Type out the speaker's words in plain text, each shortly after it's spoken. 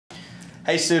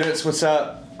Hey students, what's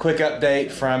up? Quick update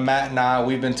from Matt and I.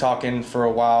 We've been talking for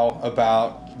a while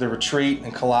about the retreat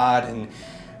and Collide, and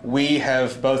we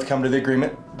have both come to the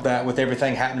agreement that with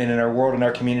everything happening in our world and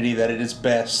our community, that it is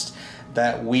best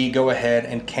that we go ahead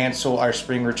and cancel our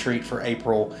spring retreat for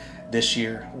April this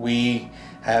year. We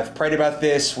have prayed about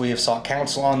this, we have sought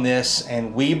counsel on this,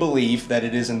 and we believe that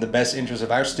it is in the best interest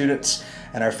of our students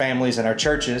and our families and our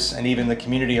churches and even the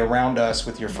community around us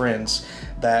with your friends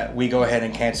that we go ahead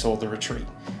and cancel the retreat.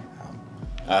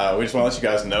 We just want to let you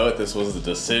guys know that this was a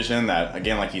decision that,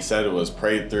 again, like he said, it was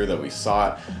prayed through, that we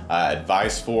sought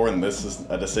advice for, and this is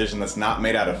a decision that's not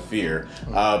made out of fear,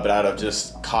 but out of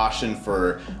just caution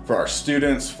for our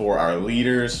students, for our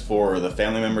leaders, for the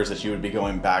family members that you would be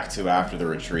going back to after the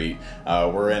retreat.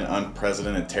 We're in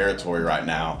unprecedented territory right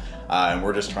now, and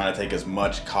we're just trying to take as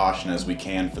much caution as we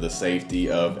can for the safety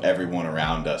of everyone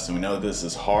around us. And we know this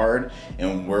is hard,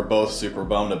 and we're both super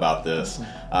bummed about this,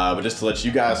 but just to let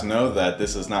you guys know that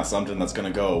this is not something that's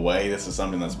going to go away. This is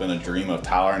something that's been a dream of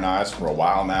Tyler and I's for a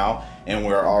while now, and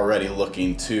we're already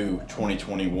looking to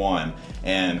 2021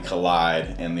 and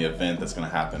Collide and the event that's going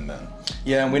to happen then.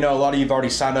 Yeah, and we know a lot of you have already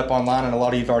signed up online and a lot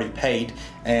of you have already paid,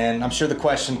 and I'm sure the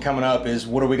question coming up is,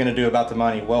 what are we going to do about the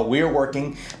money? Well, we are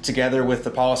working together with the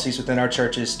policies within our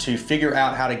churches to figure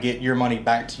out how to get your money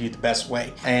back to you the best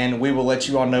way, and we will let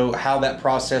you all know how that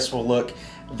process will look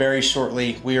very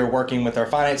shortly. We are working with our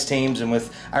finance teams and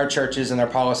with our churches and our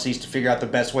policies to figure out the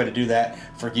best way to do that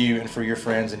for you and for your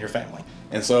friends and your family.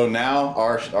 And so now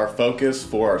our focus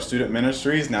for our student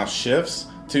ministries now shifts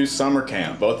to summer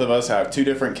camp. Both of us have two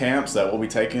different camps that we'll be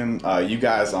taking you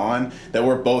guys on that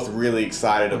we're both really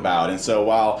excited about. And so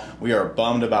while we are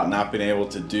bummed about not being able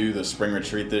to do the spring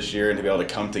retreat this year and to be able to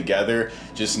come together,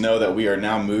 just know that we are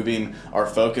now moving our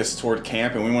focus toward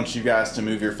camp, and we want you guys to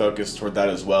move your focus toward that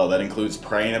as well. That includes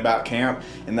praying about camp,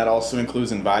 and that also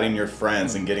includes inviting your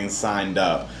friends and getting signed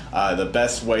up. The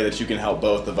best way that you can help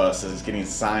both of us is getting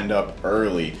signed up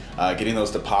early, getting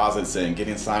those deposits in,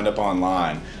 getting signed up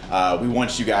online. We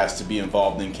want you guys to be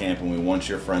involved in camp, and we want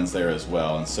your friends there as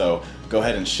well. And so go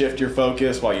ahead and shift your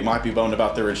focus, while you might be bummed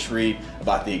about the retreat,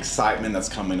 about the excitement that's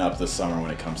coming up this summer when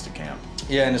it comes to camp.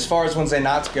 Yeah, and as far as Wednesday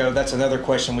nights go, that's another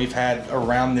question we've had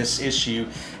around this issue,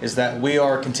 is that we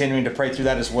are continuing to pray through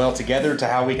that as well together to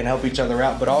how we can help each other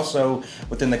out, but also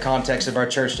within the context of our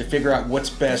church to figure out what's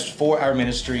best for our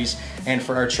ministries and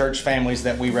for our church families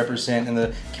that we represent in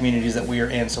the communities that we are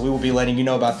in. So we will be letting you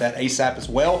know about that ASAP as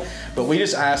well, but we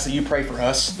just ask that you pray for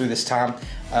us through this time.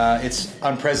 It's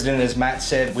unprecedented, as Matt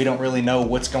said. We don't really know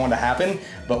what's going to happen,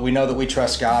 but we know that we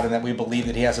trust God and that we believe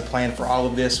that He has a plan for all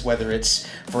of this, whether it's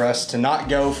for us to not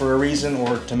go for a reason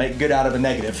or to make good out of a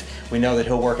negative. We know that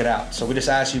He'll work it out. So we just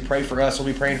ask you, pray for us. We'll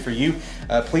be praying for you.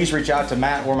 Please reach out to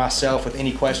Matt or myself with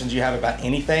any questions you have about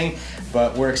anything,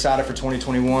 but we're excited for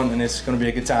 2021 and it's going to be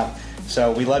a good time.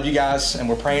 So we love you guys and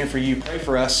we're praying for you. Pray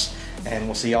for us, and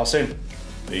we'll see y'all soon.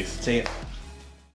 Peace. See ya.